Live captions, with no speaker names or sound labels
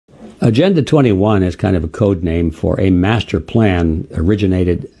Agenda 21 is kind of a code name for a master plan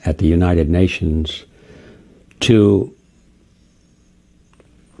originated at the United Nations to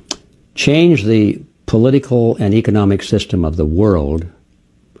change the political and economic system of the world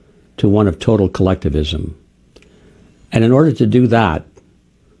to one of total collectivism. And in order to do that,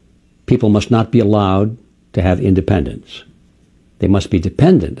 people must not be allowed to have independence. They must be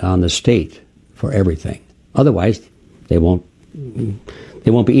dependent on the state for everything. Otherwise, they won't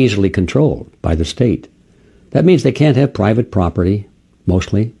be easily controlled by the state. That means they can't have private property,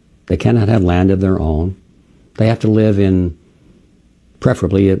 mostly. They cannot have land of their own. They have to live in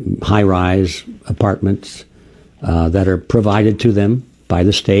preferably high-rise apartments that are provided to them by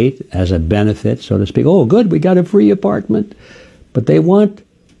the state as a benefit, so to speak. Oh, good, we got a free apartment. But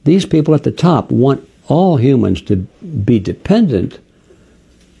these people at the top want all humans to be dependent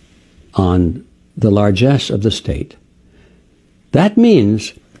on the largesse of the state. That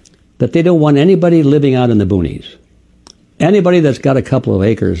means that they don't want anybody living out in the boonies. Anybody that's got a couple of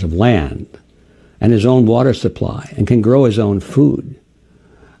acres of land and his own water supply and can grow his own food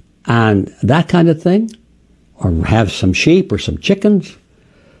and that kind of thing, or have some sheep or some chickens,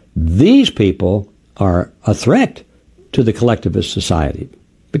 these people are a threat to the collectivist society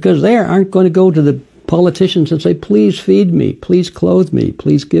because they aren't going to go to the politicians and say, please feed me, please clothe me,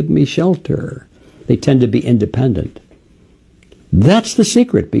 please give me shelter. They tend to be independent. That's the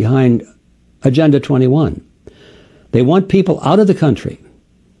secret behind Agenda 21. They want people out of the country.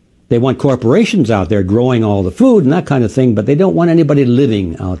 They want corporations out there growing all the food and that kind of thing, but they don't want anybody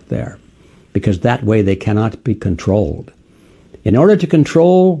living out there because that way they cannot be controlled. In order to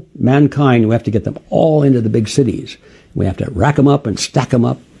control mankind, we have to get them all into the big cities. We have to rack them up and stack them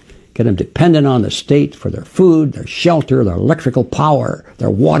up, get them dependent on the state for their food, their shelter, their electrical power, their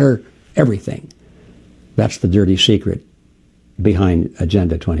water, everything. That's the dirty secret behind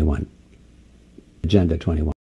Agenda 21. Agenda 21.